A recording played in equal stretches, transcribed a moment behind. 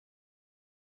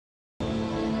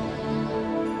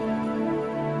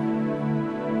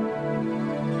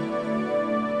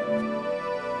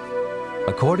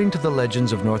According to the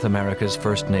legends of North America's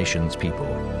First Nations people,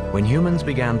 when humans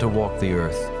began to walk the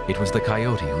earth, it was the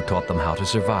coyote who taught them how to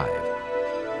survive.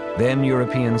 Then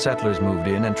European settlers moved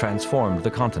in and transformed the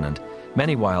continent.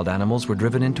 Many wild animals were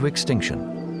driven into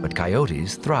extinction, but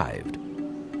coyotes thrived.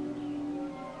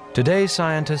 Today,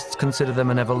 scientists consider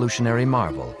them an evolutionary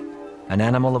marvel, an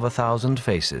animal of 1,000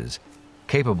 faces,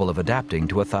 capable of adapting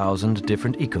to 1,000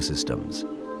 different ecosystems.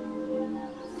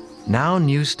 Now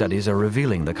new studies are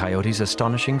revealing the coyote's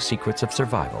astonishing secrets of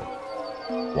survival.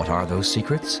 What are those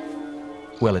secrets?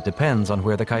 Well, it depends on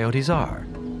where the coyotes are.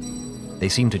 They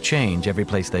seem to change every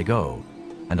place they go,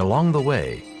 and along the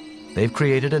way, they've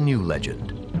created a new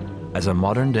legend as a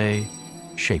modern-day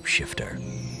shapeshifter.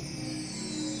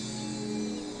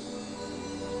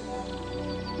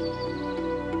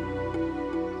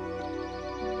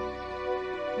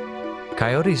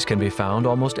 Coyotes can be found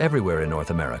almost everywhere in North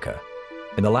America.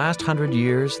 In the last 100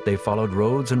 years, they've followed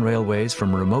roads and railways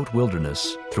from remote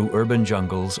wilderness through urban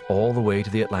jungles all the way to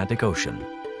the Atlantic Ocean.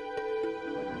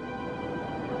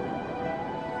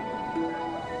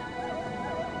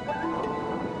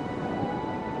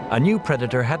 A new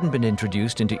predator hadn't been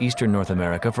introduced into eastern North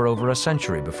America for over a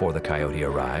century before the coyote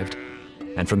arrived.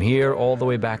 And from here all the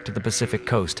way back to the Pacific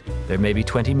coast, there may be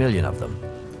 20 million of them.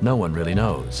 No one really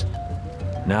knows.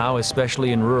 Now,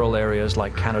 especially in rural areas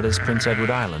like Canada's Prince Edward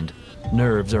Island,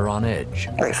 nerves are on edge.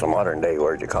 It's a modern day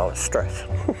word, you call it stress.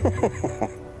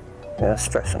 Yeah,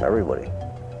 stressing everybody,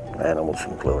 animals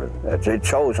included. It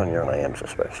shows on your lambs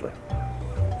especially.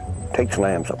 It takes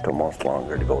lambs up to a month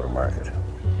longer to go to market.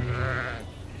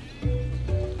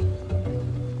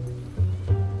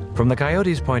 From the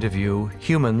coyote's point of view,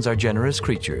 humans are generous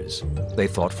creatures. They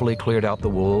thoughtfully cleared out the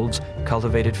wolves,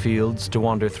 cultivated fields to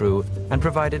wander through, and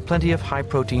provided plenty of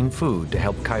high-protein food to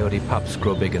help coyote pups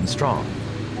grow big and strong.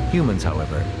 Humans,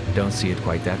 however, don't see it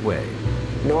quite that way.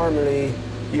 Normally,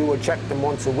 you would check them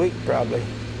once a week, probably,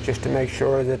 just to make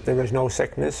sure that there was no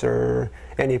sickness or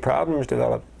any problems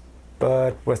developed.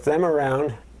 But with them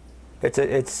around,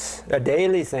 it's a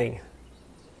daily thing.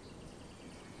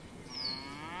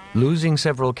 Losing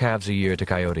several calves a year to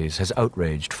coyotes has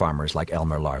outraged farmers like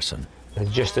Elmer Larson.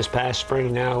 Just this past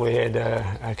spring now, we had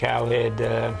a cow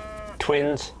had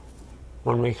twins.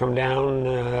 When we come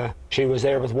down, she was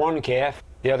there with one calf.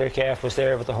 The other calf was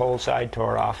there with the whole side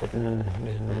tore off it, and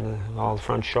all the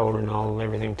front shoulder and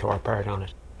everything tore apart on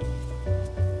it.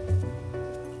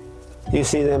 You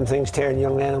see them things tearing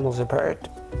young animals apart.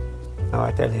 Oh,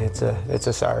 I tell you, it's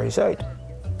a sorry sight.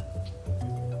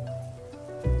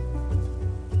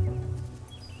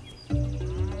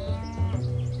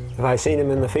 If I seen him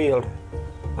in the field,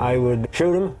 I would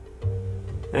shoot him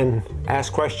and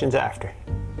ask questions after.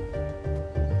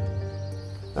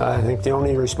 I think the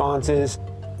only response is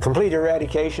complete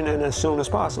eradication and as soon as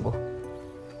possible.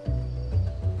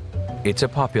 It's a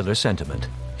popular sentiment.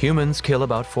 Humans kill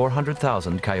about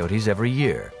 400,000 coyotes every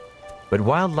year. But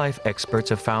wildlife experts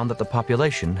have found that the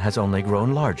population has only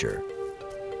grown larger.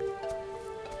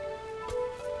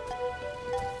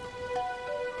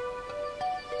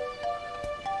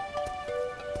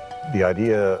 The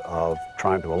idea of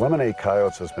trying to eliminate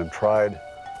coyotes has been tried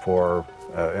for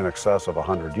in excess of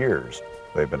 100 years.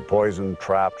 They've been poisoned,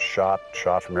 trapped, shot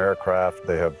from aircraft.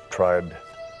 They have tried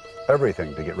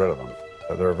everything to get rid of them.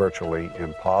 They're virtually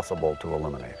impossible to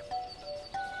eliminate.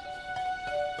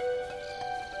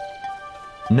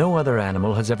 No other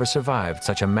animal has ever survived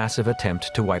such a massive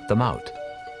attempt to wipe them out.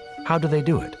 How do they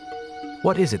do it?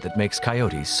 What is it that makes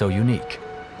coyotes so unique?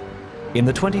 In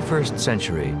the 21st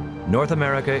century, North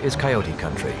America is coyote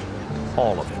country.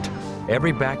 All of it.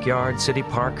 Every backyard, city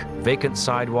park, vacant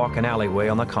sidewalk and alleyway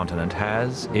on the continent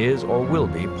has, is, or will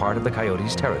be part of the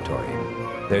coyote's territory.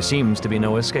 There seems to be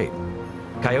no escape.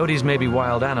 Coyotes may be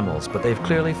wild animals, but they've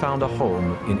clearly found a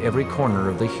home in every corner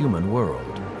of the human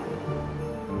world.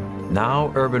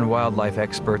 Now, urban wildlife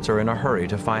experts are in a hurry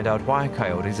to find out why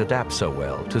coyotes adapt so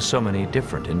well to so many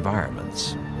different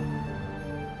environments.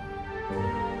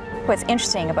 What's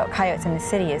interesting about coyotes in the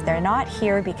city is they're not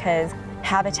here because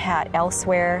habitat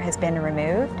elsewhere has been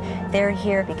removed. They're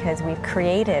here because we've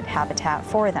created habitat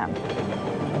for them.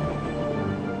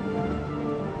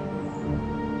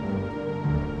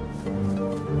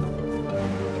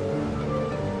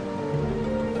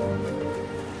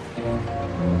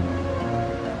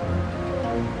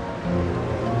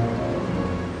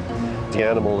 The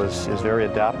animal is very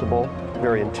adaptable,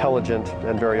 very intelligent,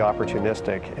 and very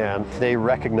opportunistic, and they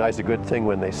recognize a good thing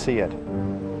when they see it.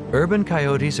 Urban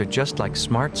coyotes are just like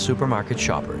smart supermarket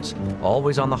shoppers,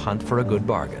 always on the hunt for a good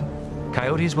bargain.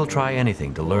 Coyotes will try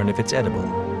anything to learn if it's edible,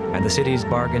 and the city's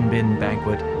bargain bin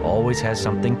banquet always has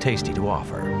something tasty to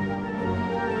offer.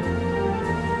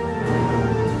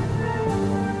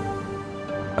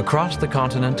 Across the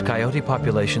continent, coyote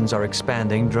populations are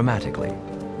expanding dramatically.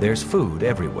 There's food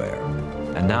everywhere.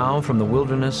 And now, from the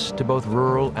wilderness to both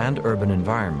rural and urban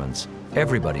environments,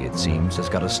 everybody, it seems, has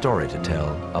got a story to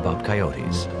tell about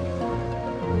coyotes.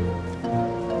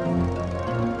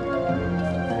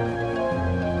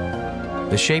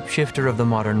 The shapeshifter of the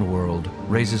modern world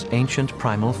raises ancient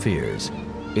primal fears.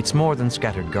 It's more than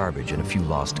scattered garbage and a few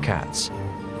lost cats.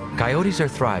 Coyotes are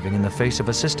thriving in the face of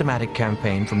a systematic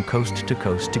campaign from coast to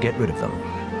coast to get rid of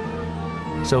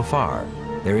them. So far,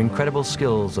 their incredible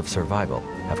skills of survival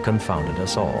have confounded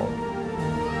us all.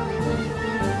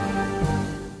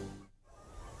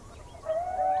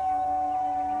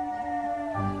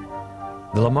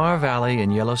 The Lamar Valley in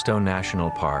Yellowstone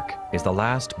National Park is the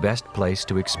last best place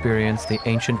to experience the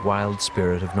ancient wild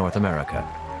spirit of North America.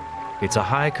 It's a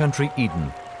high country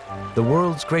Eden, the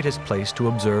world's greatest place to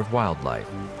observe wildlife.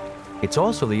 It's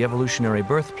also the evolutionary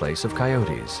birthplace of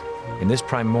coyotes. In this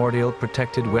primordial,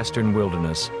 protected western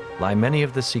wilderness lie many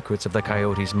of the secrets of the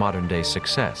coyote's modern-day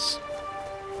success.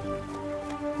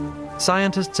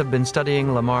 Scientists have been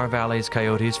studying Lamar Valley's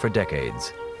coyotes for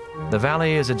decades. The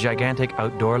valley is a gigantic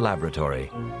outdoor laboratory.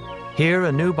 Here,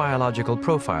 a new biological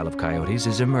profile of coyotes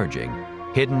is emerging,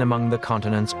 hidden among the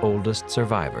continent's oldest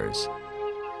survivors.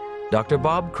 Dr.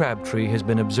 Bob Crabtree has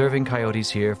been observing coyotes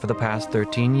here for the past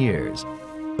 13 years,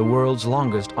 the world's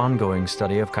longest ongoing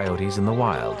study of coyotes in the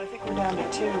wild. I think we're down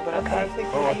to 2, but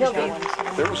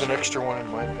okay. There was an extra one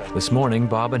in my bed. This morning,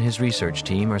 Bob and his research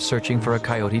team are searching for a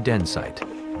coyote den site.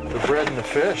 The bread and the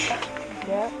fish.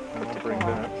 Yeah. We'll bring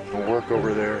that. We'll work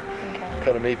over there,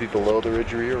 kind of maybe below the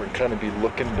ridge here, and kind of be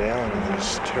looking down in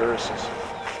these terraces.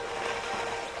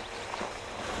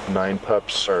 9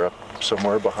 pups are up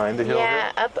somewhere behind the hill here?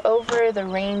 Yeah, up over the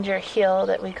Ranger Hill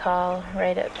that we call,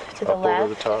 right up to the left.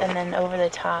 Over the top? And then over the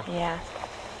top, yeah.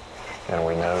 And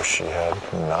we know she had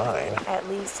 9. At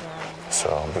least 9. Yeah. So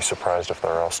I'll be surprised if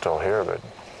they're all still here, but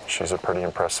she's a pretty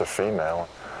impressive female.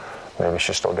 Maybe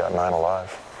she's still got 9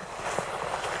 alive.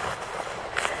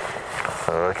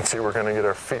 I can see we're going to get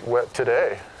our feet wet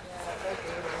today.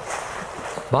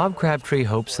 Bob Crabtree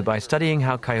hopes that by studying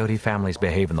how coyote families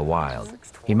behave in the wild,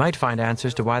 he might find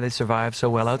answers to why they survive so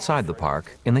well outside the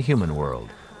park in the human world.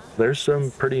 There's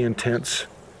some pretty intense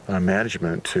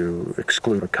management to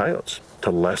exclude coyotes,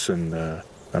 to lessen the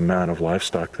amount of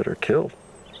livestock that are killed.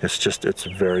 It's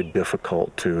very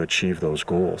difficult to achieve those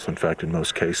goals. In fact, in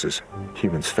most cases,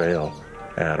 humans fail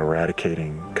at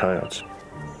eradicating coyotes.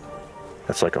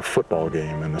 It's like a football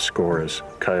game, and the score is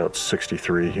coyotes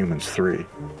 63, humans 3.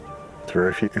 There's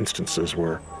very few instances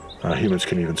where humans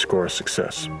can even score a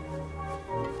success.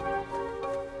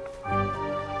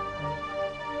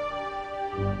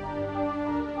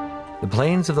 The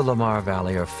plains of the Lamar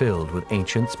Valley are filled with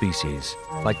ancient species,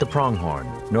 like the pronghorn,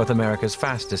 North America's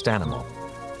fastest animal.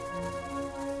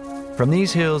 From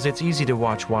these hills, it's easy to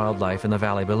watch wildlife in the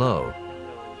valley below.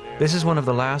 This is one of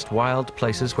the last wild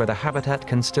places where the habitat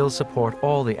can still support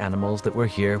all the animals that were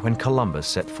here when Columbus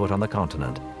set foot on the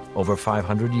continent over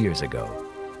 500 years ago.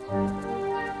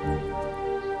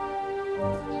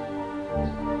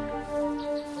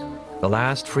 The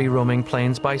last free-roaming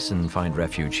plains bison find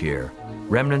refuge here,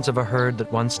 remnants of a herd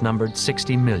that once numbered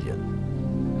 60 million.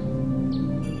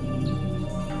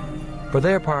 For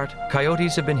their part,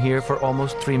 coyotes have been here for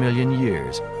almost 3 million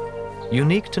years.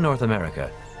 Unique to North America,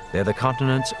 they're the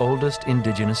continent's oldest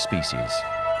indigenous species.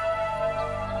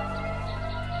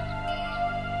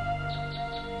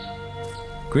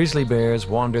 Grizzly bears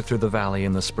wander through the valley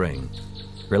in the spring.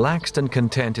 Relaxed and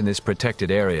content in this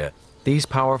protected area, these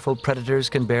powerful predators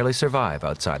can barely survive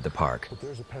outside the park,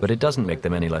 but it doesn't make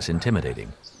them any less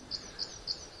intimidating.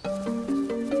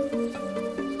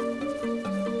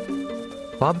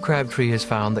 Bob Crabtree has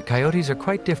found that coyotes are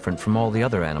quite different from all the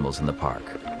other animals in the park.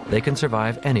 They can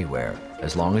survive anywhere,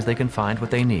 as long as they can find what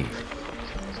they need.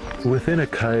 Within a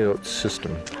coyote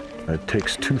system, it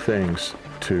takes 2 things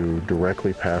to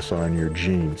directly pass on your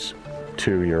genes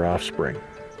to your offspring.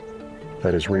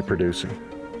 That is reproducing.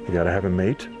 You gotta have a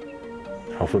mate,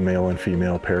 alpha male and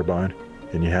female pair bond,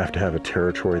 and you have to have a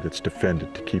territory that's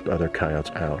defended to keep other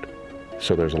coyotes out.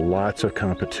 So there's lots of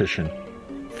competition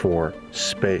for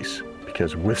space,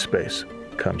 because with space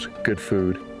comes good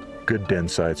food, good den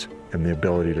sites, and the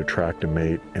ability to attract a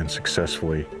mate and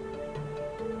successfully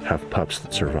have pups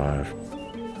that survive.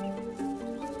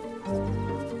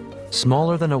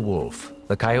 Smaller than a wolf,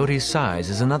 the coyote's size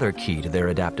is another key to their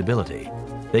adaptability.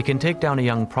 They can take down a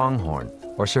young pronghorn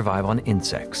or survive on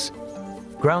insects.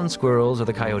 Ground squirrels are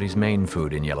the coyote's main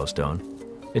food in Yellowstone.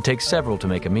 It takes several to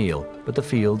make a meal, but the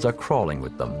fields are crawling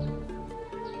with them.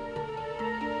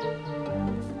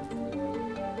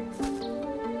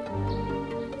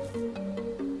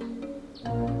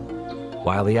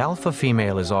 While the alpha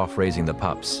female is off raising the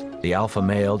pups, the alpha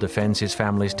male defends his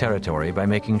family's territory by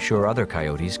making sure other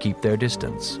coyotes keep their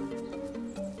distance.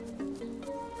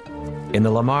 In the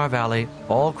Lamar Valley,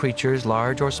 all creatures,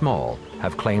 large or small,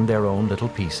 have claimed their own little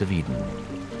piece of Eden.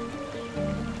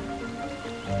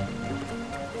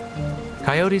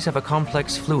 Coyotes have a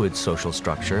complex fluid social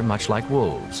structure, much like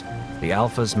wolves. The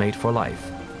alphas mate for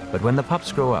life, but when the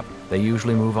pups grow up, they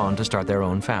usually move on to start their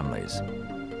own families.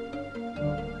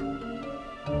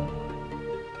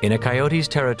 In a coyote's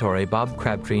territory, Bob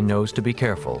Crabtree knows to be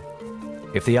careful.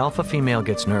 If the alpha female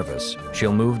gets nervous,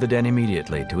 she'll move the den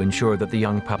immediately to ensure that the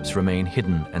young pups remain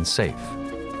hidden and safe.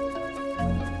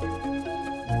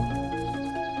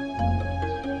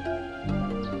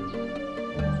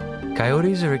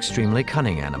 Coyotes are extremely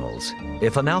cunning animals.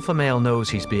 If an alpha male knows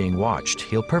he's being watched,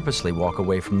 he'll purposely walk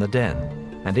away from the den.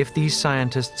 And if these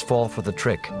scientists fall for the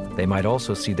trick, they might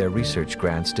also see their research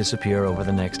grants disappear over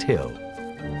the next hill.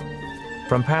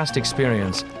 From past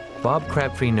experience, Bob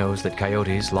Crabtree knows that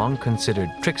coyotes, long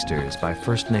considered tricksters by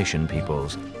First Nation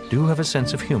peoples, do have a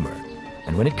sense of humor,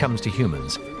 and when it comes to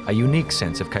humans, a unique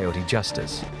sense of coyote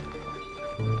justice.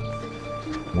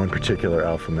 One particular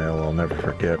alpha male I'll never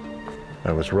forget,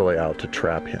 I was really out to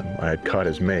trap him. I had caught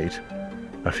his mate,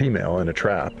 a female, in a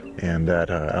trap, and that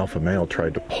alpha male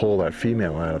tried to pull that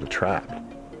female out of the trap,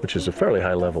 which is a fairly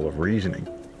high level of reasoning.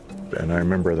 And I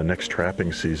remember the next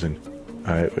trapping season,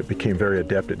 I became very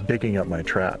adept at digging up my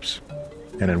traps.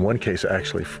 And in one case, I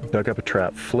actually dug up a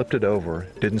trap, flipped it over,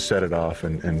 didn't set it off,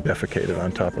 and defecated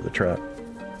on top of the trap.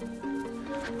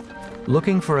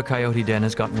 Looking for a coyote den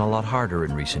has gotten a lot harder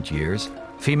in recent years.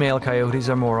 Female coyotes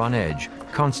are more on edge,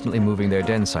 constantly moving their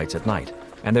den sites at night,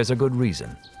 and there's a good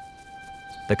reason.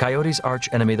 The coyote's arch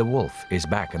enemy, the wolf, is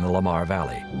back in the Lamar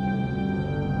Valley.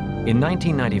 In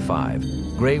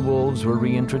 1995, gray wolves were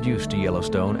reintroduced to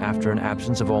Yellowstone after an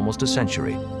absence of almost a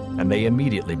century, and they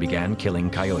immediately began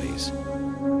killing coyotes.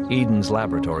 Eden's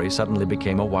laboratory suddenly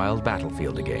became a wild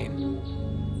battlefield again.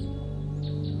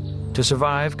 To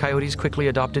survive, coyotes quickly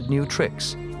adopted new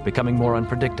tricks, becoming more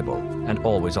unpredictable and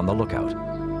always on the lookout.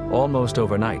 Almost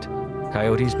overnight,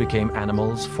 coyotes became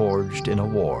animals forged in a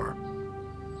war.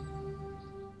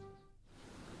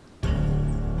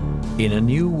 In a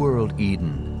new world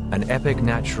Eden, an epic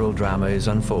natural drama is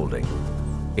unfolding.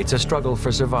 It's a struggle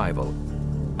for survival,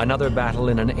 another battle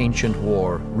in an ancient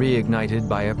war reignited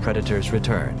by a predator's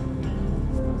return.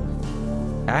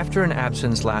 After an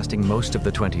absence lasting most of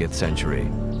the 20th century,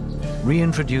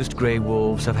 reintroduced gray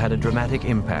wolves have had a dramatic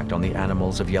impact on the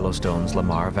animals of Yellowstone's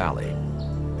Lamar Valley.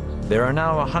 There are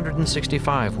now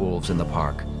 165 wolves in the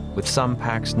park, with some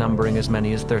packs numbering as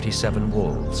many as 37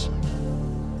 wolves.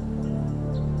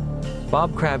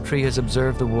 Bob Crabtree has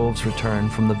observed the wolves return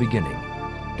from the beginning.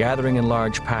 Gathering in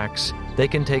large packs, they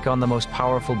can take on the most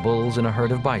powerful bulls in a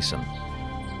herd of bison.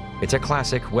 It's a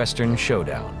classic Western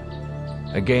showdown,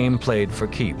 a game played for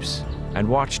keeps and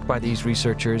watched by these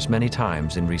researchers many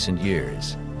times in recent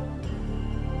years.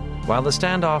 While the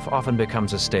standoff often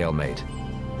becomes a stalemate,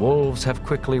 wolves have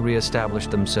quickly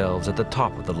re-established themselves at the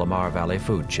top of the Lamar Valley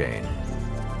food chain.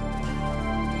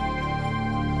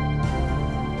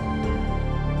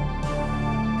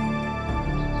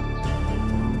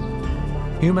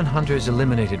 Human hunters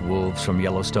eliminated wolves from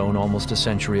Yellowstone almost a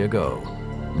century ago.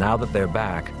 Now that they're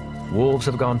back, wolves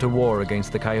have gone to war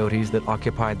against the coyotes that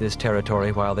occupied this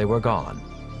territory while they were gone.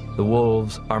 The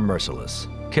wolves are merciless,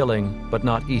 killing but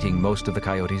not eating most of the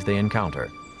coyotes they encounter.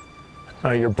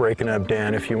 You're breaking up,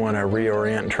 Dan, if you want to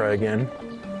reorient and try again.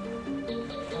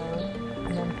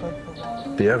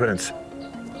 The evidence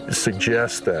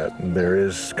suggests that there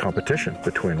is competition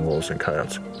between wolves and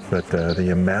coyotes, but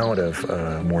the amount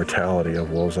of mortality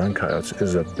of wolves and coyotes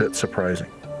is a bit surprising.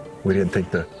 We didn't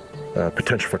think the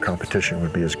potential for competition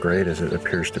would be as great as it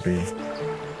appears to be.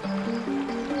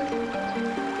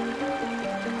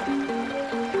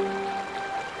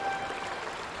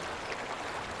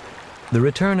 The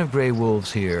return of gray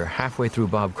wolves here, halfway through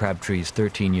Bob Crabtree's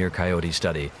 13-year coyote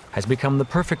study, has become the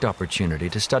perfect opportunity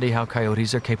to study how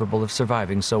coyotes are capable of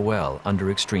surviving so well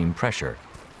under extreme pressure.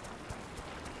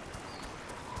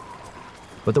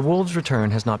 But the wolves'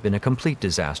 return has not been a complete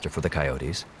disaster for the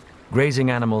coyotes.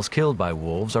 Grazing animals killed by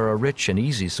wolves are a rich and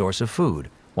easy source of food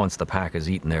once the pack has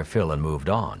eaten their fill and moved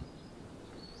on.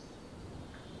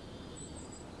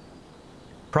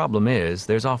 Problem is,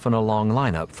 there's often a long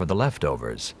lineup for the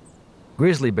leftovers.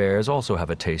 Grizzly bears also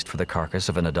have a taste for the carcass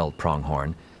of an adult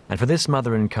pronghorn, and for this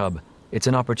mother and cub, it's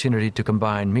an opportunity to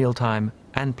combine mealtime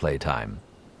and playtime.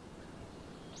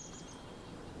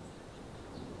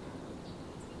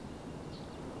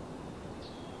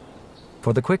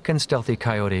 For the quick and stealthy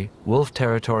coyote, wolf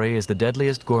territory is the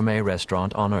deadliest gourmet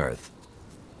restaurant on Earth.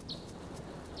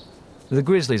 The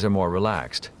grizzlies are more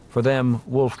relaxed. For them,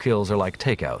 wolf kills are like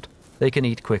takeout. They can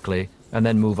eat quickly and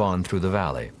then move on through the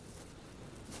valley.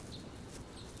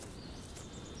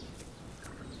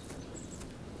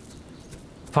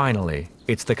 Finally,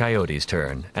 it's the coyote's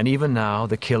turn, and even now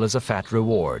the kill is a fat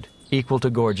reward, equal to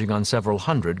gorging on several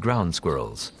hundred ground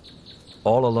squirrels.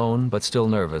 All alone but still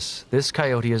nervous, this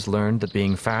coyote has learned that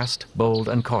being fast, bold,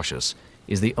 and cautious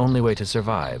is the only way to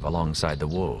survive alongside the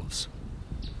wolves.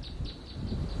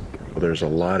 Well, there's a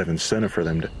lot of incentive for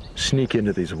them to sneak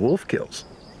into these wolf kills.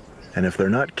 And if they're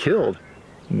not killed,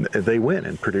 they win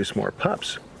and produce more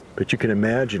pups. But you can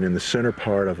imagine in the center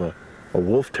part of a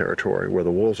wolf territory where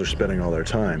the wolves are spending all their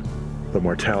time, the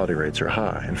mortality rates are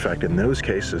high. In fact, in those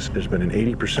cases, there's been an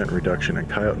 80% reduction in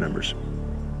coyote numbers.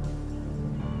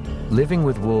 Living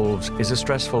with wolves is a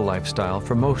stressful lifestyle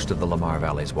for most of the Lamar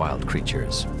Valley's wild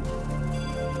creatures.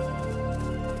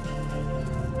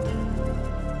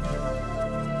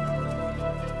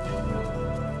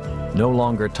 No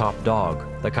longer top dog,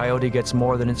 the coyote gets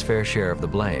more than its fair share of the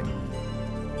blame.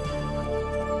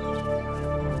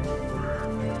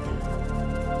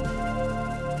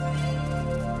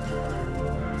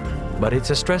 But it's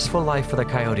a stressful life for the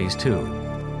coyotes too.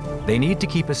 They need to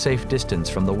keep a safe distance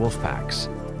from the wolf packs,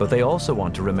 but they also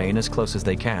want to remain as close as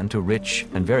they can to rich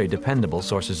and very dependable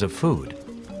sources of food.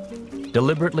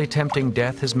 Deliberately tempting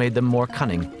death has made them more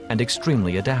cunning and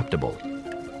extremely adaptable.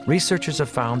 Researchers have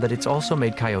found that it's also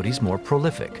made coyotes more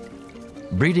prolific.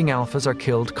 Breeding alphas are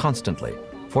killed constantly,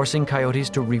 forcing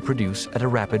coyotes to reproduce at a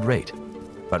rapid rate.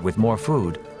 But with more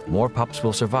food, more pups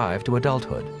will survive to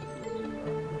adulthood.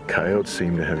 Coyotes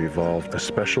seem to have evolved a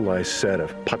specialized set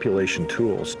of population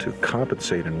tools to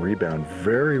compensate and rebound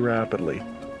very rapidly.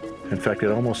 In fact,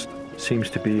 it almost seems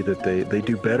to be that they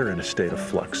do better in a state of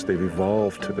flux. They've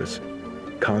evolved to this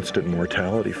constant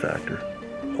mortality factor.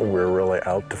 We're really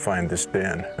out to find this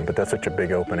den, but that's such a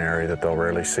big open area that they'll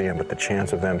rarely see them. But the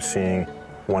chance of them seeing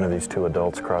one of these two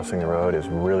adults crossing the road is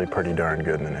really pretty darn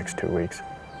good in the next 2 weeks.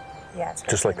 Yeah, it's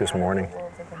just like this morning.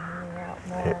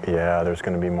 Yeah, there's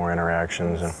going to be more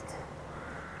interactions.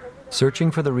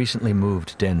 Searching for the recently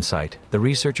moved den site, the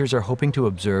researchers are hoping to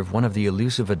observe one of the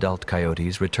elusive adult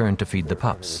coyotes return to feed the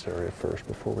pups. This area first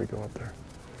before we go up there.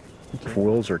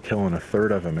 Wolves are killing a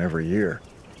third of them every year.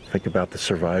 Think about the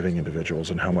surviving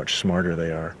individuals and how much smarter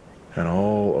they are. And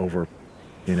all over,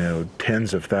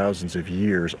 tens of thousands of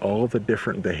years, all the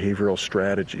different behavioral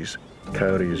strategies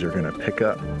coyotes are going to pick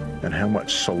up, and how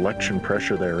much selection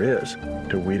pressure there is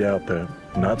to weed out the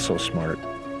not so smart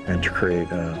and to create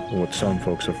what some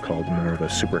folks have called more of a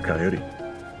super coyote.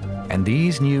 And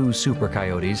these new super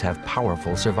coyotes have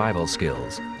powerful survival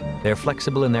skills. They're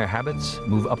flexible in their habits,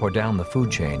 move up or down the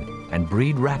food chain, and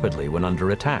breed rapidly when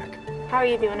under attack. How are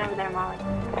you doing over there, Molly?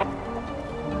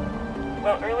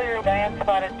 Well, earlier Diane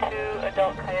spotted 2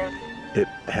 adult coyotes. It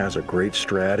has a great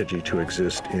strategy to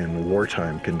exist in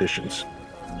wartime conditions,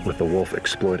 with the wolf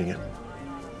exploiting it.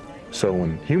 So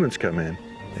when humans come in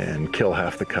and kill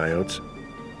half the coyotes,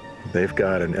 they've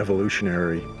got an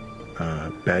evolutionary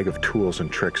bag of tools and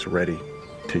tricks ready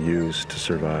to use to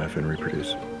survive and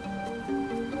reproduce.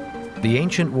 The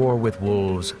ancient war with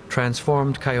wolves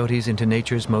transformed coyotes into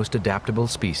nature's most adaptable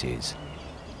species.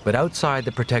 But outside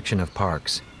the protection of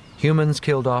parks, humans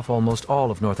killed off almost all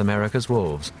of North America's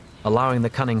wolves, allowing the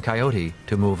cunning coyote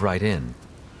to move right in.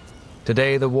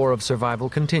 Today, the war of survival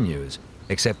continues,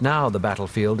 except now the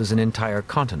battlefield is an entire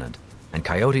continent, and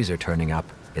coyotes are turning up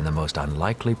in the most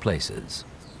unlikely places.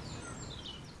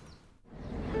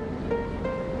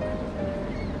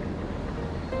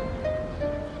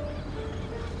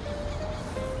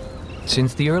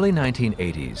 Since the early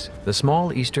 1980s, the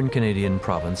small eastern Canadian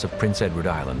province of Prince Edward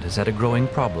Island has had a growing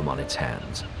problem on its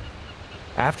hands.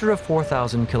 After a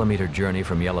 4,000-kilometer journey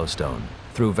from Yellowstone,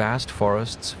 through vast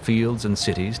forests, fields, and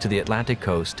cities to the Atlantic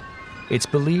coast, it's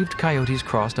believed coyotes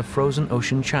crossed a frozen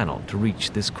ocean channel to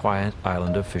reach this quiet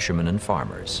island of fishermen and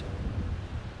farmers.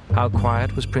 How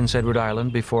quiet was Prince Edward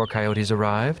Island before coyotes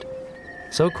arrived?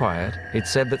 So quiet,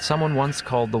 it's said that someone once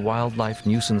called the wildlife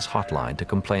nuisance hotline to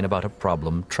complain about a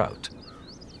problem trout.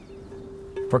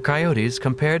 For coyotes,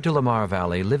 compared to Lamar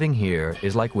Valley, living here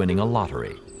is like winning a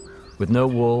lottery. With no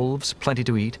wolves, plenty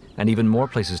to eat, and even more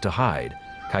places to hide,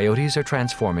 coyotes are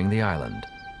transforming the island.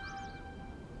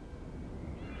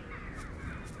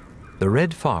 The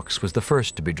red fox was the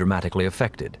first to be dramatically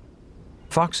affected.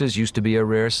 Foxes used to be a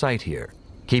rare sight here,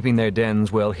 keeping their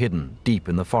dens well hidden, deep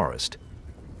in the forest.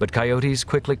 But coyotes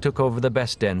quickly took over the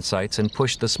best den sites and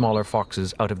pushed the smaller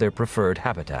foxes out of their preferred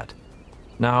habitat.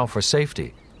 Now, for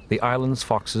safety, the island's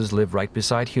foxes live right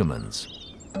beside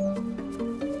humans.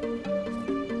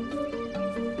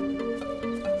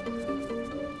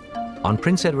 On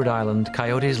Prince Edward Island,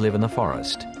 coyotes live in the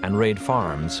forest and raid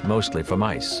farms, mostly for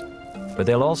mice. But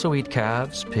they'll also eat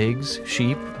calves, pigs,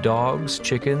 sheep, dogs,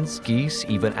 chickens, geese,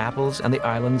 even apples, and the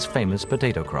island's famous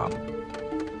potato crop.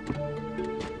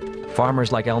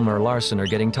 Farmers like Elmer Larson are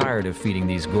getting tired of feeding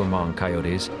these gourmand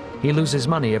coyotes. He loses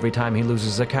money every time he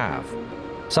loses a calf.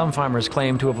 Some farmers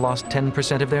claim to have lost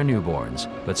 10% of their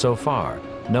newborns, but so far,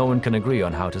 no one can agree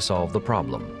on how to solve the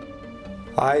problem.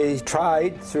 I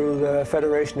tried through the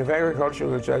Federation of Agriculture,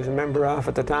 which I was a member of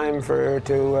at the time,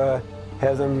 to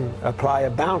have them apply a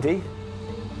bounty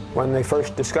when they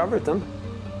first discovered them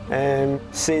and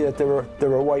see that they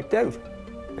were wiped out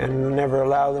and never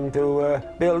allow them to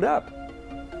build up.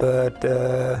 But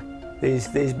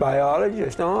these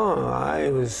biologists,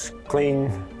 I was clean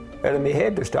out of my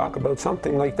head to talk about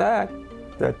something like that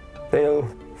they'll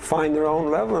find their own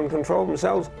level and control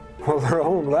themselves. Well, their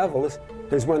own level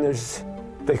is when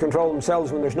they control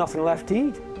themselves when there's nothing left to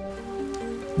eat.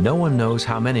 No one knows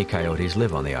how many coyotes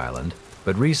live on the island,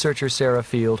 but researcher Sarah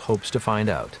Field hopes to find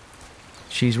out.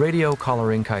 She's radio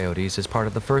collaring coyotes as part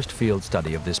of the first field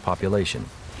study of this population.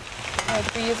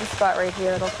 If we use a spot right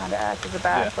here, it'll kind of act as a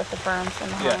back with the berms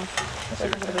and the home. So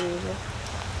it's a little bit easier.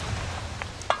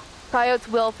 Coyotes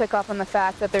will pick up on the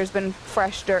fact that there's been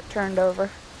fresh dirt turned over,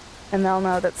 and they'll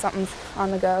know that something's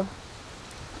on the go.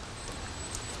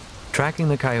 Tracking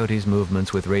the coyotes'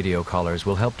 movements with radio collars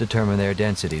will help determine their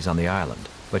densities on the island,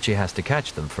 but she has to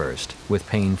catch them first with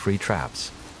pain-free traps.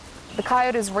 The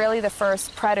coyote is really the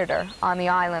first predator on the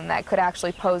island that could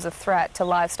actually pose a threat to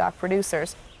livestock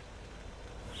producers.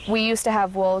 We used to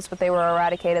have wolves, but they were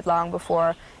eradicated long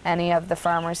before any of the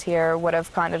farmers here would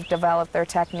have kind of developed their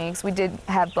techniques. We did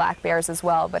have black bears as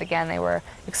well, but again, they were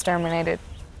exterminated.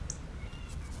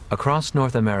 Across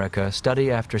North America,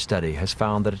 study after study has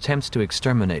found that attempts to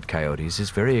exterminate coyotes is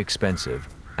very expensive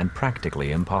and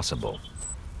practically impossible.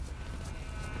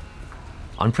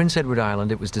 On Prince Edward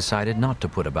Island, it was decided not to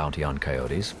put a bounty on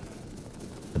coyotes.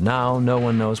 But now, no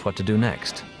one knows what to do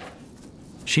next.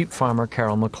 Sheep farmer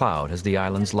Carol McLeod has the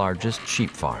island's largest sheep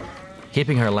farm.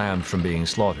 Keeping her lambs from being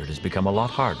slaughtered has become a lot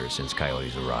harder since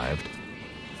coyotes arrived.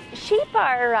 Sheep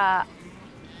are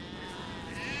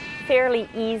fairly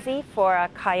easy for a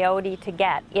coyote to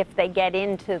get if they get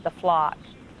into the flock.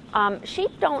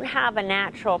 Sheep don't have a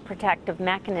natural protective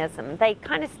mechanism. They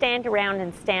kind of stand around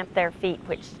and stamp their feet,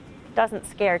 which doesn't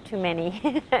scare too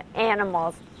many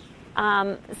animals.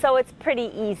 So it's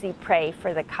pretty easy prey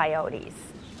for the coyotes.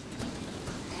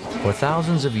 For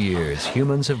thousands of years,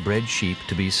 humans have bred sheep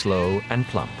to be slow and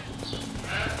plump.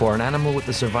 For an animal with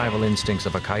the survival instincts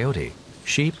of a coyote,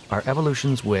 sheep are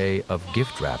evolution's way of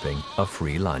gift wrapping a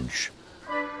free lunch.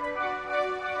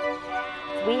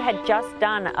 We had just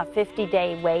done a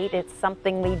 50-day wait. It's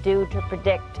something we do to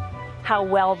predict how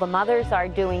well the mothers are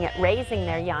doing at raising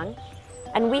their young.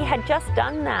 And we had just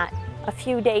done that a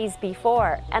few days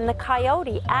before, and the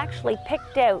coyote actually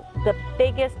picked out the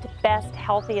biggest, best,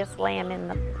 healthiest lamb in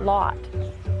the lot,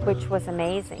 which was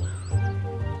amazing.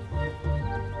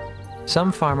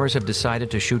 Some farmers have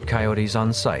decided to shoot coyotes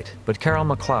on sight, but Carol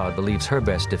McLeod believes her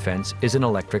best defense is an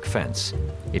electric fence.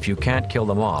 If you can't kill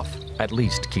them off, at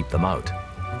least keep them out.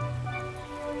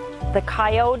 The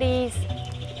coyote's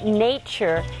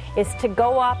nature is to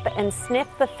go up and sniff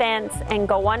the fence and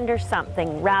go under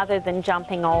something rather than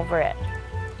jumping over it.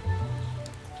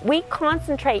 We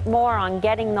concentrate more on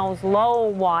getting those low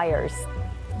wires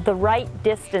the right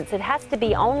distance. It has to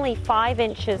be only 5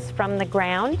 inches from the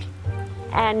ground,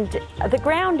 and the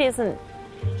ground isn't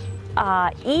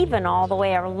even all the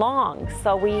way along,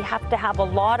 so we have to have a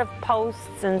lot of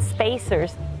posts and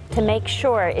spacers to make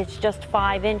sure it's just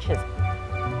 5 inches.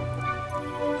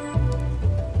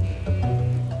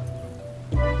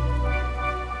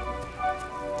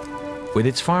 With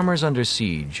its farmers under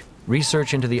siege,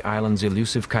 research into the island's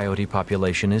elusive coyote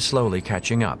population is slowly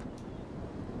catching up.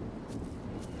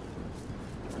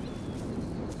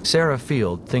 Sarah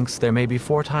Field thinks there may be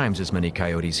 4 times as many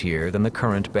coyotes here than the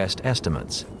current best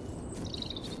estimates.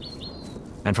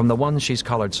 And from the ones she's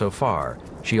collared so far,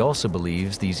 she also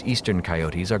believes these eastern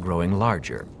coyotes are growing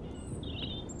larger.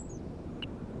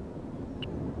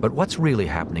 But what's really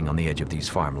happening on the edge of these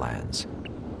farmlands?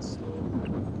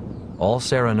 All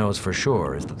Sarah knows for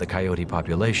sure is that the coyote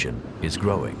population is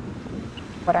growing.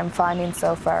 What I'm finding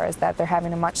so far is that they're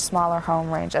having a much smaller home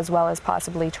range, as well as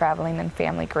possibly traveling in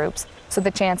family groups. So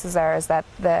the chances are is that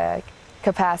the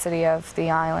capacity of the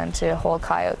island to hold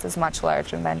coyotes is much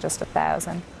larger than just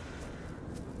 1,000.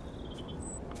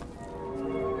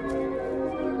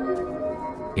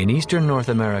 In eastern North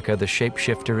America, the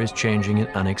shapeshifter is changing in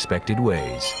unexpected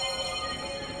ways.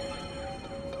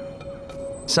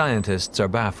 Scientists are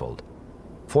baffled,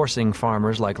 forcing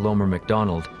farmers like Lomer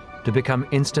MacDonald to become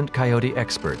instant coyote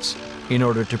experts in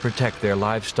order to protect their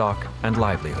livestock and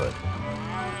livelihood.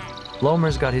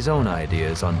 Lomer's got his own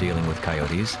ideas on dealing with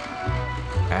coyotes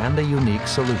and a unique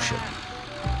solution.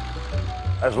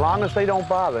 As long as they don't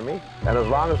bother me, and as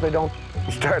long as they don't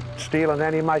start stealing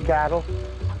any of my cattle,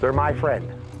 they're my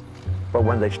friend. But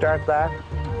when they start that,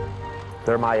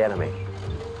 they're my enemy.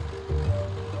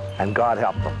 And God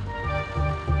help them.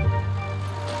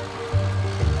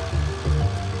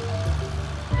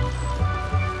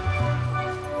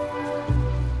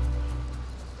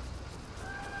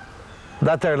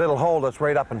 That there little hole that's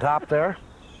right up on top there,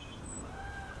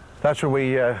 that's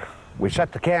where we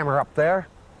set the camera up there.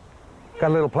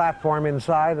 Got a little platform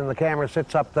inside and the camera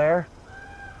sits up there.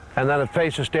 And then it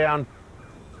faces down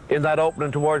in that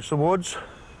opening towards the woods.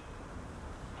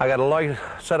 I got a light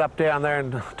set up down there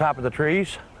on the top of the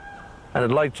trees and it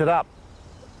lights it up.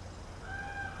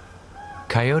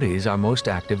 Coyotes are most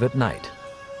active at night,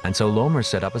 and so Lomer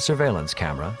set up a surveillance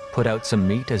camera, put out some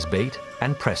meat as bait,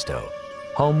 and presto,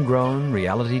 homegrown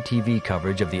reality TV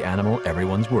coverage of the animal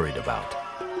everyone's worried about.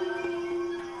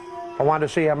 I wanted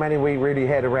to see how many we really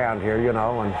had around here, you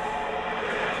know,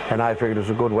 and I figured it was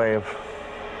a good way of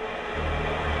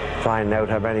finding out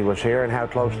how many was here and how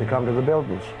close they come to the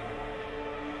buildings.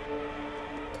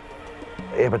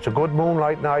 If it's a good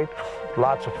moonlight night,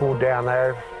 lots of food down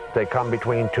there, they come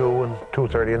between 2 and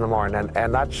 2:30 in the morning,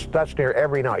 and that's near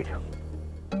every night.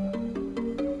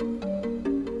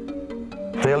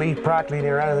 They'll eat practically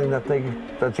near anything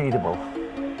that's eatable.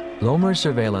 Lomer's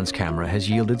surveillance camera has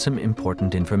yielded some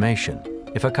important information.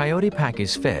 If a coyote pack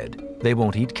is fed, they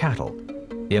won't eat cattle.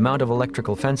 The amount of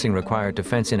electrical fencing required to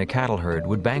fence in a cattle herd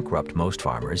would bankrupt most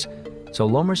farmers, so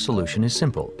Lomer's solution is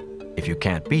simple. If you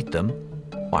can't beat them,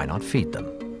 why not feed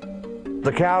them?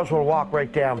 The cows will walk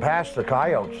right down past the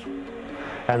coyotes,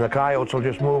 and the coyotes will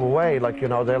just move away, like, you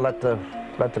know, they'll let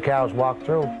the cows walk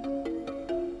through.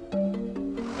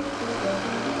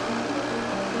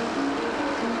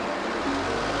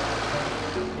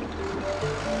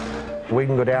 We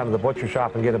can go down to the butcher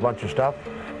shop and get a bunch of stuff,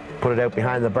 put it out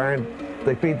behind the barn.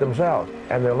 They feed themselves,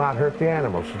 and they'll not hurt the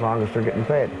animals as long as they're getting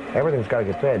fed. Everything's got to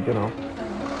get fed, you know.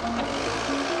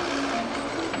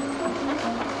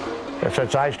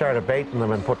 Since I started baiting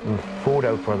them and putting food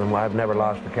out for them, I've never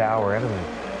lost a cow or anything.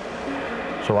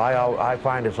 So I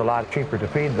find it's a lot cheaper to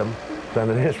feed them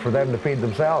than it is for them to feed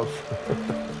themselves.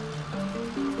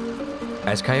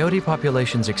 As coyote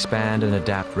populations expand and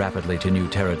adapt rapidly to new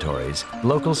territories,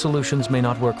 local solutions may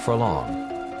not work for long.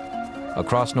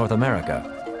 Across North America,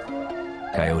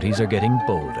 coyotes are getting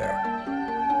bolder.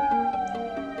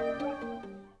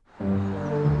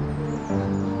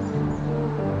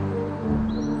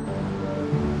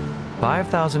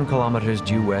 "5,000 kilometers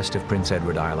due west of Prince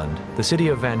Edward Island, the city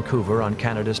of Vancouver on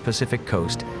Canada's Pacific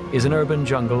coast is an urban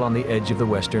jungle on the edge of the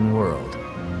Western world.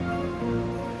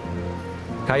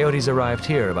 Coyotes arrived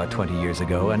here about 20 years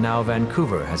ago, and now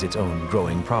Vancouver has its own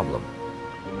growing problem.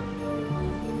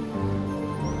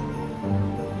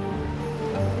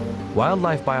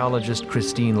 Wildlife biologist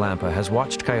Christine Lampa has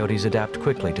watched coyotes adapt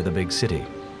quickly to the big city.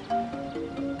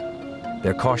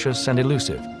 They're cautious and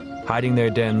elusive, hiding their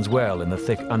dens well in the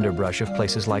thick underbrush of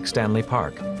places like Stanley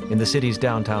Park, in the city's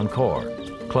downtown core,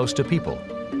 close to people,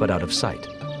 but out of sight.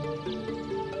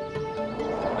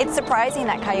 It's surprising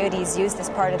that coyotes use this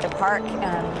part of the park,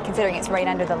 considering it's right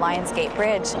under the Lionsgate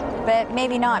Bridge, but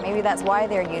maybe not. Maybe that's why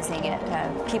they're using it.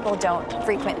 People don't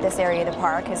frequent this area of the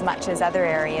park as much as other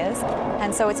areas,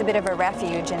 and so it's a bit of a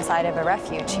refuge inside of a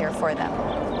refuge here for them.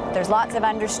 There's lots of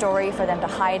understory for them to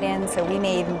hide in, so we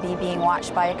may even be being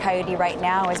watched by a coyote right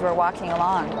now as we're walking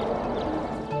along.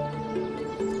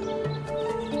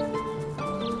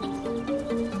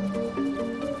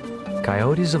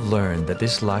 Coyotes have learned that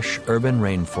this lush urban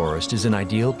rainforest is an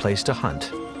ideal place to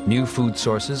hunt. New food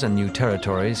sources and new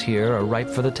territories here are ripe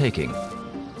for the taking.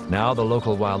 Now the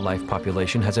local wildlife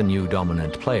population has a new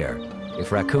dominant player.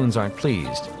 If raccoons aren't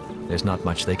pleased, there's not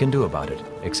much they can do about it,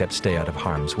 except stay out of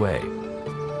harm's way.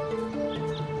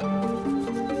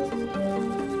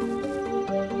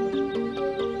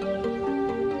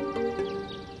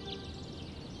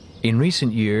 In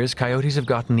recent years, coyotes have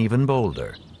gotten even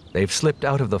bolder. They've slipped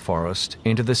out of the forest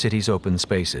into the city's open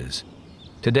spaces.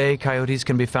 Today, coyotes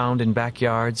can be found in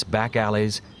backyards, back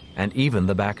alleys, and even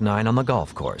the back nine on the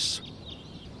golf course.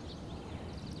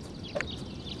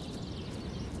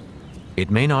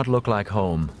 It may not look like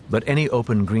home, but any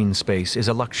open green space is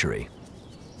a luxury.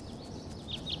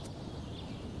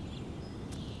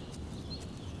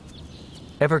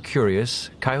 Ever curious,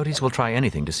 coyotes will try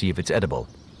anything to see if it's edible.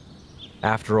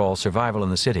 After all, survival in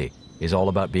the city is all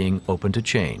about being open to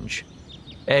change.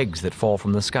 Eggs that fall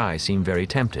from the sky seem very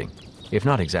tempting, if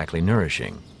not exactly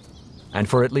nourishing. And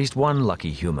for at least one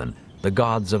lucky human, the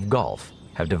gods of golf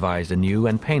have devised a new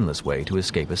and painless way to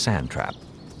escape a sand trap.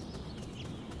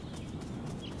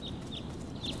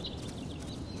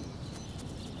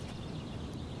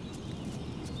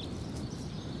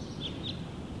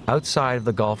 Outside of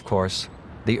the golf course,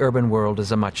 the urban world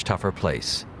is a much tougher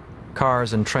place.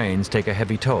 Cars and trains take a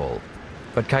heavy toll,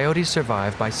 but coyotes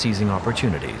survive by seizing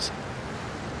opportunities.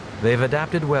 They've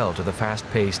adapted well to the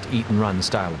fast-paced eat-and-run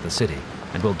style of the city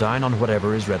and will dine on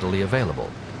whatever is readily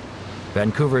available.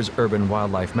 Vancouver's urban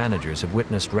wildlife managers have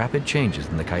witnessed rapid changes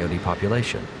in the coyote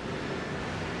population.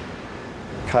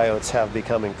 Coyotes have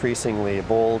become increasingly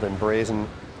bold and brazen.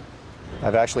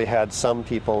 I've actually had some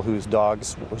people whose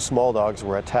dogs, small dogs,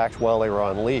 were attacked while they were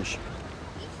on leash.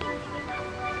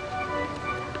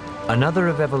 Another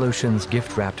of evolution's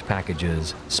gift-wrapped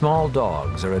packages, small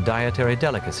dogs are a dietary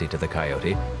delicacy to the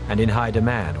coyote and in high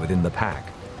demand within the pack.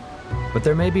 But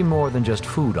there may be more than just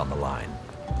food on the line.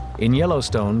 In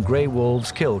Yellowstone, gray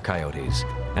wolves kill coyotes,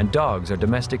 and dogs are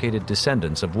domesticated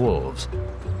descendants of wolves.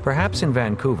 Perhaps in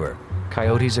Vancouver,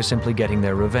 coyotes are simply getting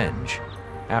their revenge.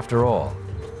 After all,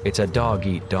 it's a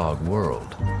dog-eat-dog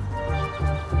world.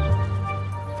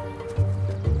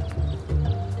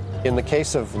 In the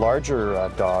case of larger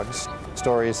dogs,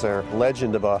 stories are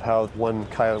legend about how one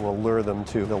coyote will lure them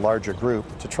to the larger group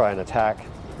to try and attack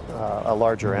a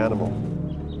larger animal.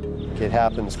 It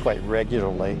happens quite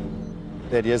regularly.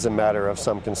 It is a matter of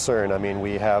some concern. I mean,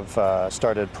 we have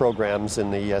started programs in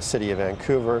the city of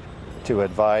Vancouver to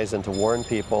advise and to warn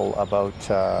people about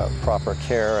proper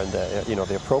care and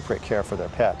the appropriate care for their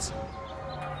pets.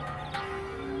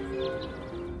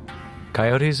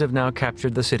 Coyotes have now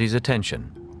captured the city's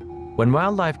attention. When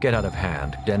wildlife get out of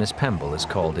hand, Dennis Pemble is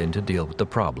called in to deal with the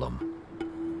problem.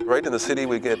 Right in the city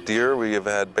we get deer, we have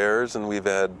had bears, and we've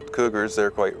had cougars.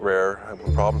 They're quite rare. I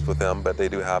have problems with them, but they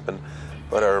do happen.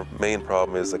 But our main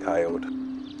problem is the coyote.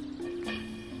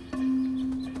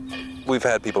 We've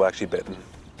had people actually bitten.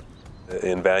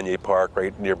 In Vanier Park,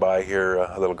 right nearby here,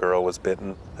 a little girl was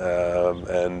bitten,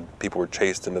 and people were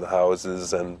chased into the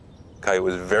houses, and the coyote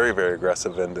was very, very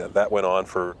aggressive, and that went on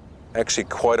for actually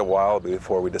quite a while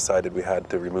before we decided we had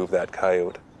to remove that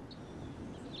coyote.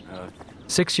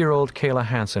 6-year-old Kayla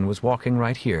Hansen was walking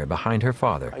right here behind her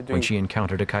father when she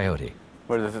encountered a coyote.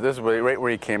 This is right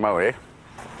where he came out, eh?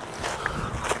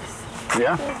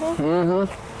 Yeah? Mm-hmm.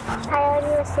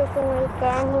 Coyote was sleeping right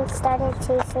there and he started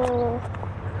chasing me.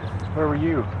 Where were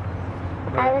you?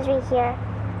 I was right here.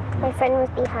 My friend was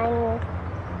behind me.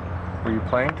 Were you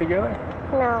playing together?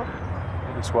 No.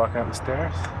 You just walking up the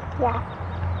stairs? Yeah.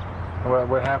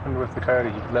 What happened with the coyote?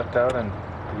 He leapt out and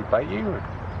did he bite you? Or?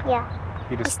 Yeah.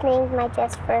 He just stained my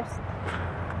dress first.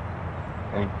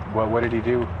 And what did he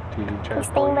do? Did he try to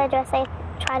pull you? He stained my dress. I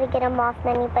tried to get him off,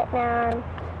 then he bit my arm.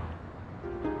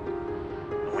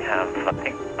 We have, I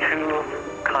think,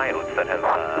 2 coyotes that have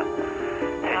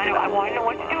I want to know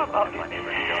what to do about it.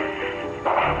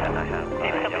 And I have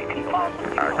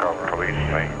our Grove police,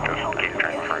 they just keep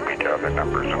transferring me to other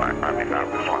numbers, so I'm not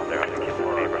one there. The kids in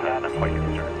the neighborhood, I'm quite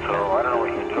concerned. So I don't know what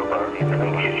you can do about it. I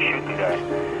think you should shoot the guy.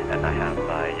 And I have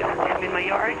my I'm in my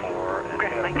yard,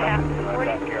 grab my cat this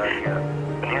morning.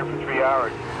 Been here for 3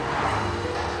 hours.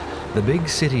 The big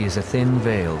city is a thin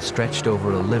veil stretched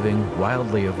over a living,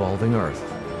 wildly evolving earth.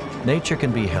 Nature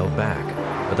can be held back,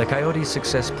 but the coyote's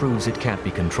success proves it can't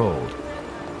be controlled.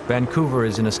 Vancouver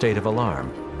is in a state of alarm.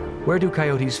 Where do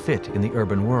coyotes fit in the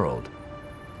urban world?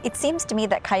 It seems to me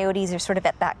that coyotes are sort of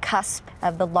at that cusp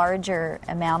of the larger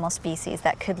mammal species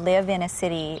that could live in a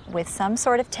city with some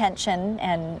sort of tension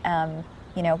and,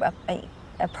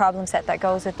 a problem set that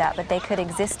goes with that, but they could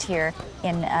exist here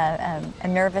in a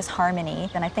nervous harmony.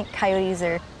 And I think coyotes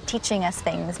are teaching us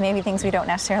things, maybe things we don't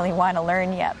necessarily want to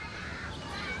learn yet.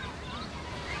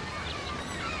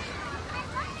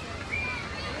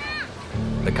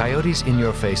 The coyote's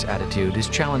in-your-face attitude is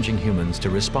challenging humans to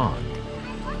respond.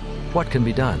 What can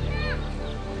be done?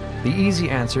 The easy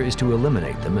answer is to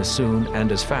eliminate them as soon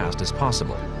and as fast as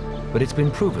possible. But it's been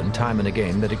proven time and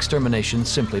again that extermination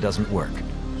simply doesn't work.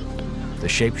 The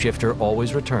shapeshifter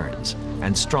always returns,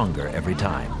 and stronger every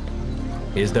time.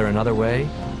 Is there another way?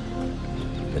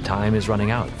 The time is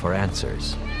running out for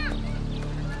answers.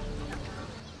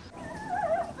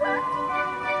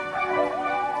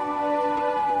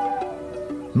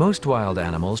 Most wild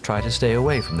animals try to stay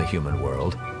away from the human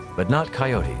world, but not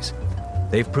coyotes.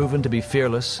 They've proven to be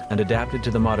fearless and adapted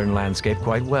to the modern landscape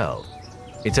quite well.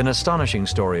 It's an astonishing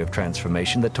story of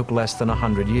transformation that took less than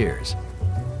 100 years.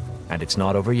 And it's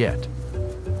not over yet.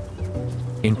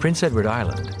 In Prince Edward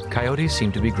Island, coyotes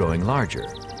seem to be growing larger,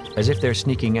 as if they're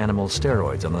sneaking animal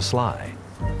steroids on the sly.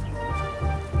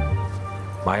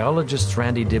 Biologists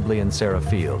Randy Dibley and Sarah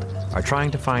Field are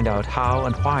trying to find out how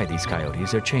and why these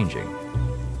coyotes are changing.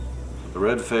 The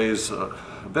red phase, a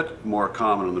bit more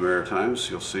common in the Maritimes,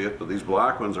 you'll see it, but these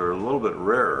black ones are a little bit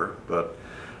rarer. But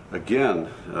again,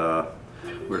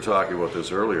 we were talking about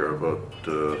this earlier, about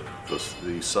the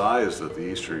size that the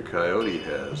eastern coyote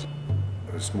has.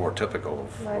 It's more typical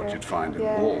of what you'd find in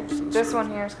wolves. This one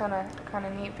here is kind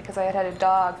of neat because I had a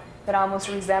dog that almost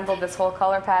resembled this whole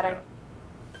color pattern.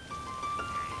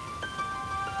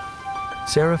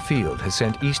 Sarah Field has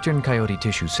sent eastern coyote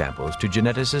tissue samples to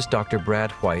geneticist Dr.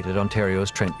 Brad White at Ontario's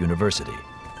Trent University.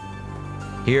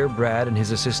 Here, Brad and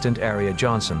his assistant Aria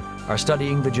Johnson are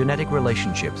studying the genetic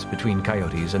relationships between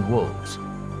coyotes and wolves.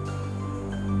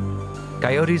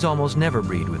 Coyotes almost never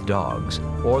breed with dogs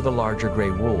or the larger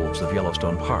gray wolves of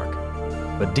Yellowstone Park,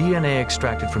 but DNA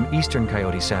extracted from eastern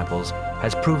coyote samples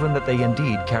has proven that they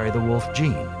indeed carry the wolf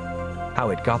gene. How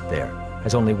it got there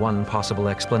has only one possible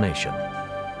explanation.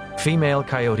 Female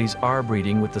coyotes are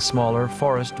breeding with the smaller,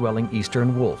 forest-dwelling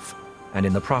eastern wolf, and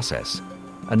in the process,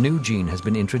 a new gene has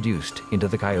been introduced into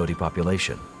the coyote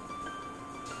population.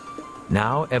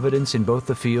 Now, evidence in both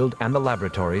the field and the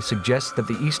laboratory suggests that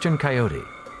the eastern coyote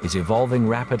is evolving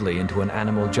rapidly into an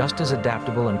animal just as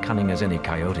adaptable and cunning as any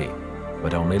coyote,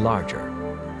 but only larger,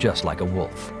 just like a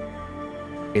wolf.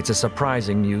 It's a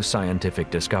surprising new scientific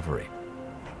discovery.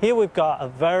 Here we've got a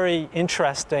very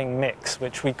interesting mix,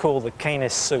 which we call the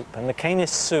Canis soup. And the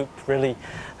Canis soup really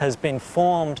has been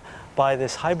formed by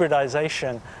this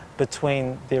hybridization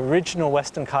between the original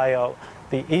western coyote,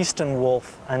 the eastern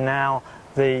wolf, and now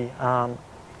the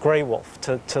gray wolf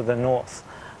to the north.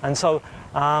 And so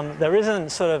there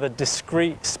isn't sort of a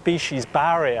discrete species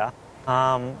barrier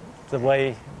the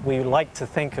way we like to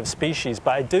think of species,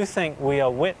 but I do think we are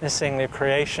witnessing the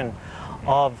creation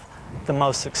of the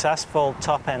most successful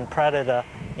top-end predator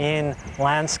in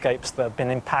landscapes that have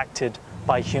been impacted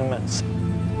by humans.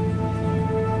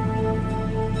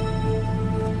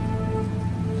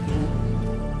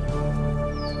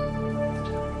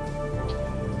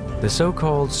 The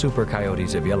so-called super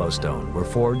coyotes of Yellowstone were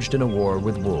forged in a war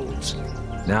with wolves.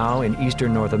 Now, in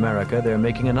eastern North America, they're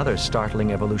making another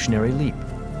startling evolutionary leap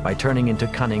by turning into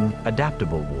cunning,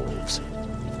 adaptable wolves.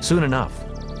 Soon enough,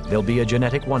 they'll be a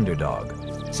genetic wonder dog,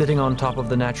 sitting on top of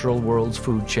the natural world's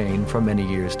food chain for many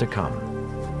years to come.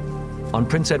 On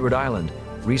Prince Edward Island,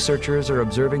 researchers are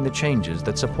observing the changes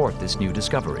that support this new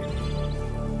discovery.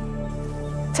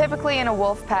 Typically in a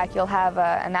wolf pack, you'll have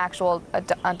an actual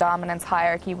dominance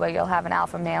hierarchy where you'll have an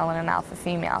alpha male and an alpha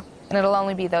female. And it'll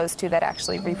only be those two that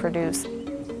actually reproduce.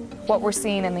 What we're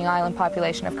seeing in the island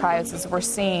population of coyotes is we're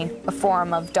seeing a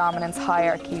form of dominance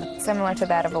hierarchy, similar to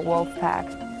that of a wolf pack.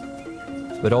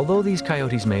 But although these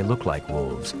coyotes may look like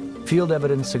wolves, field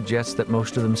evidence suggests that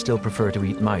most of them still prefer to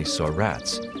eat mice or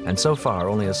rats, and so far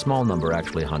only a small number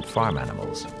actually hunt farm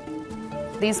animals.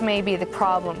 These may be the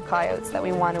problem coyotes that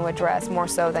we want to address more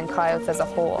so than coyotes as a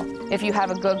whole. If you have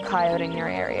a good coyote in your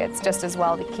area, it's just as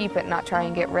well to keep it, not try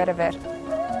and get rid of it.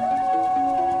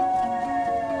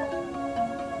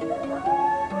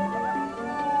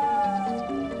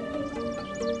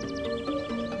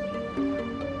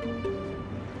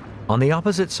 On the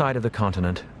opposite side of the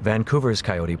continent, Vancouver's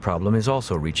coyote problem is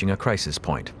also reaching a crisis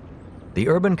point. The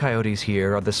urban coyotes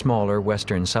here are the smaller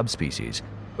western subspecies,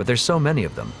 but there's so many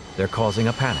of them, they're causing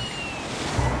a panic.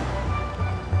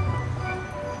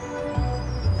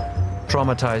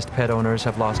 Traumatized pet owners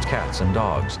have lost cats and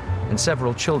dogs, and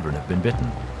several children have been bitten.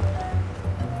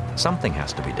 Something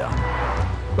has to be done,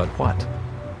 but what?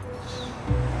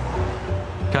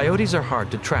 Coyotes are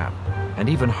hard to trap, and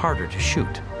even harder to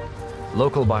shoot.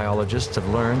 Local biologists have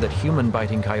learned that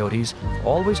human-biting coyotes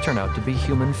always turn out to be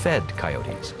human-fed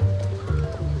coyotes.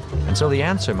 And so the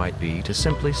answer might be to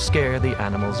simply scare the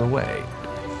animals away.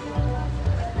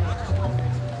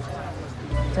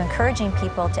 So encouraging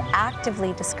people to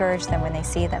actively discourage them when they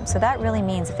see them. So that really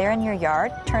means if they're in your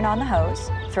yard, turn on the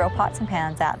hose, throw pots and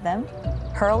pans at them,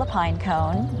 hurl a pine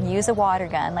cone, use a water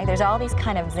gun. Like there's all these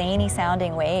kind of zany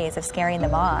sounding ways of scaring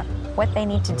them off. What they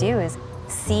need to do is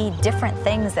see different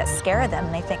things that scare them,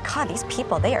 and they think, God, these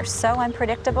people, they are so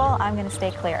unpredictable, I'm going to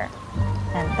stay clear.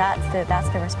 And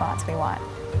that's the response we want.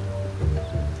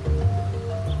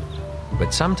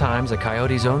 But sometimes a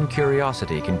coyote's own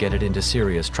curiosity can get it into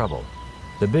serious trouble.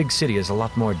 The big city is a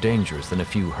lot more dangerous than a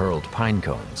few hurled pine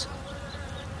cones.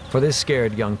 For this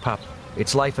scared young pup,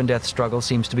 its life and death struggle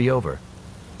seems to be over.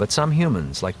 But some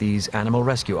humans, like these animal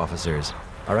rescue officers,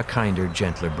 are a kinder,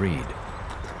 gentler breed.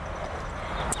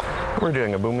 We're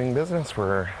doing a booming business.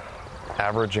 We're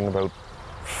averaging about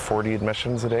 40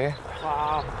 admissions a day.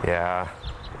 Wow. Yeah.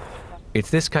 It's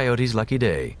this coyote's lucky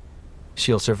day.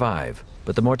 She'll survive,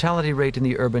 but the mortality rate in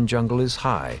the urban jungle is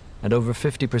high, and over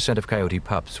 50% of coyote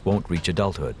pups won't reach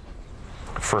adulthood.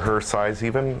 For her size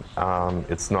even,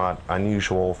 it's not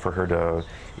unusual for her to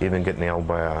even get nailed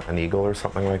by an eagle or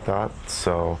something like that.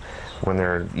 So when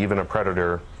they're, even a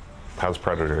predator has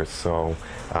predators, so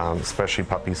especially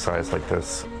puppy size like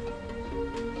this.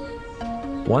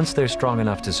 Once they're strong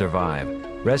enough to survive,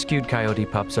 rescued coyote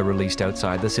pups are released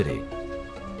outside the city.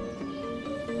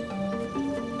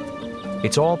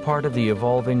 It's all part of the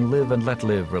evolving live and let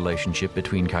live relationship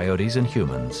between coyotes and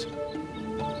humans.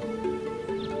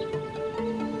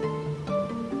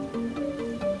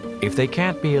 If they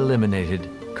can't be eliminated,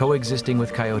 coexisting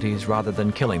with coyotes rather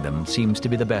than killing them seems to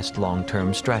be the best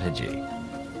long-term strategy.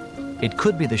 It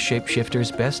could be the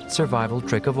shapeshifter's best survival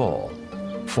trick of all,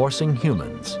 forcing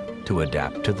humans to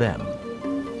adapt to them.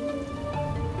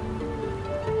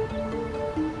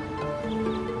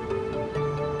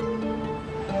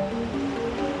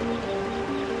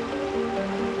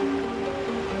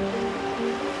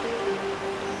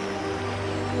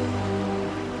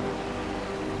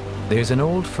 There's an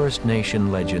old First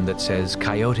Nation legend that says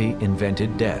Coyote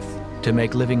invented death to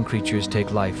make living creatures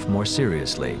take life more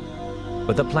seriously.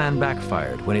 But the plan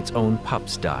backfired when its own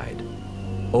pups died.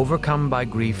 Overcome by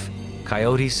grief,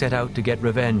 Coyote set out to get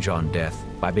revenge on death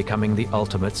by becoming the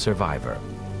ultimate survivor.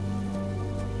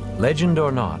 Legend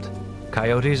or not,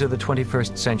 coyotes are the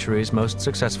 21st century's most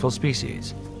successful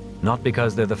species. Not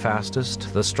because they're the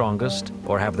fastest, the strongest,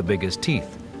 or have the biggest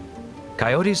teeth.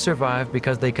 Coyotes survive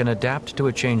because they can adapt to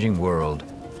a changing world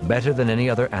better than any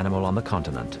other animal on the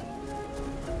continent.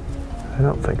 I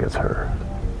don't think it's her.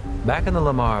 Back in the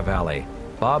Lamar Valley,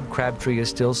 Bob Crabtree is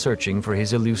still searching for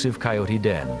his elusive coyote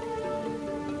den.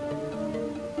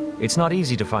 It's not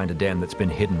easy to find a den that's been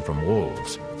hidden from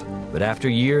wolves, but after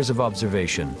years of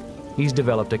observation, he's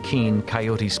developed a keen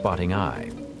coyote spotting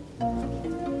eye.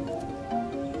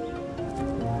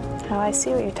 Oh, I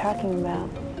see what you're talking about.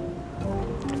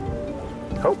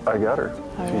 Oh, I got her.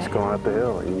 All She's right. going up the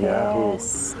hill. Yahoo.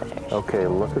 Yes. Okay,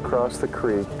 look across the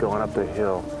creek, going up the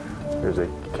hill. There's a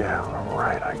gal. All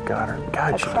right, I got her.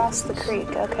 God, Across the creek.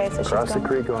 Okay, so across she's the going...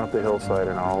 creek, going up the hillside,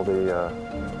 and all the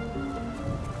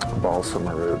balsam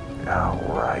root. All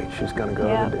right, she's gonna go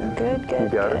Yeah, to the den. good, good, You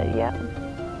got good. her? Yep.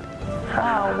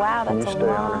 Oh, wow, Can you that's a stay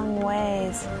on her? long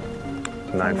ways.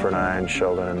 9 for 9,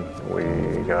 Sheldon.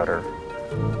 We got her.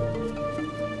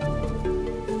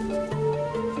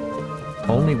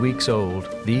 Only weeks old,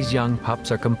 these young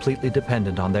pups are completely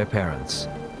dependent on their parents.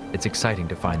 It's exciting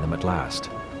to find them at last.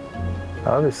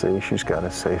 Obviously, she's got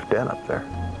a safe den up there.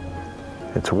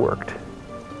 It's worked.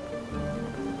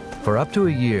 For up to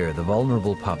a year, the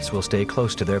vulnerable pups will stay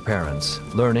close to their parents,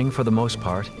 learning, for the most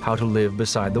part, how to live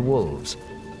beside the wolves.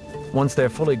 Once they're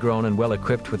fully grown and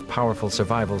well-equipped with powerful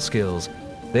survival skills,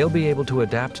 they'll be able to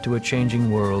adapt to a changing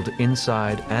world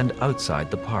inside and outside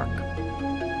the park.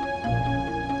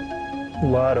 A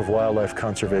lot of wildlife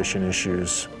conservation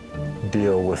issues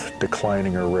deal with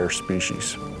declining or rare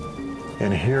species.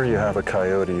 And here you have a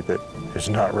coyote that is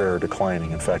not rare or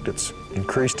declining. In fact, it's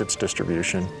increased its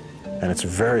distribution, and it's a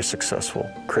very successful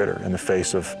critter in the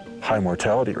face of high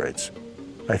mortality rates.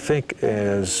 I think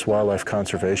as wildlife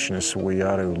conservationists, we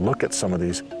ought to look at some of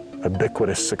these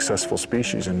ubiquitous successful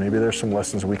species, and maybe there's some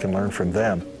lessons we can learn from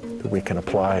them that we can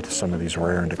apply to some of these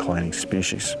rare and declining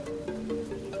species.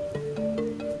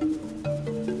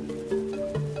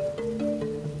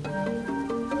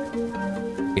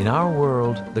 In our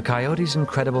world, the coyote's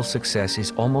incredible success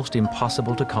is almost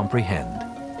impossible to comprehend.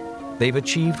 They've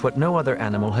achieved what no other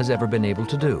animal has ever been able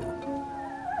to do: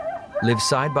 live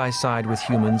side by side with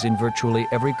humans in virtually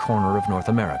every corner of North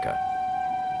America.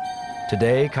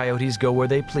 Today, coyotes go where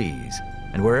they please,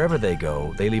 and wherever they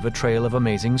go, they leave a trail of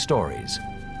amazing stories.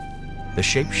 The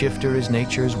shapeshifter is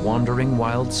nature's wandering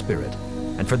wild spirit,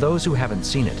 and for those who haven't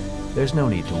seen it, there's no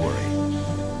need to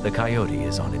worry. The coyote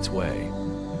is on its way.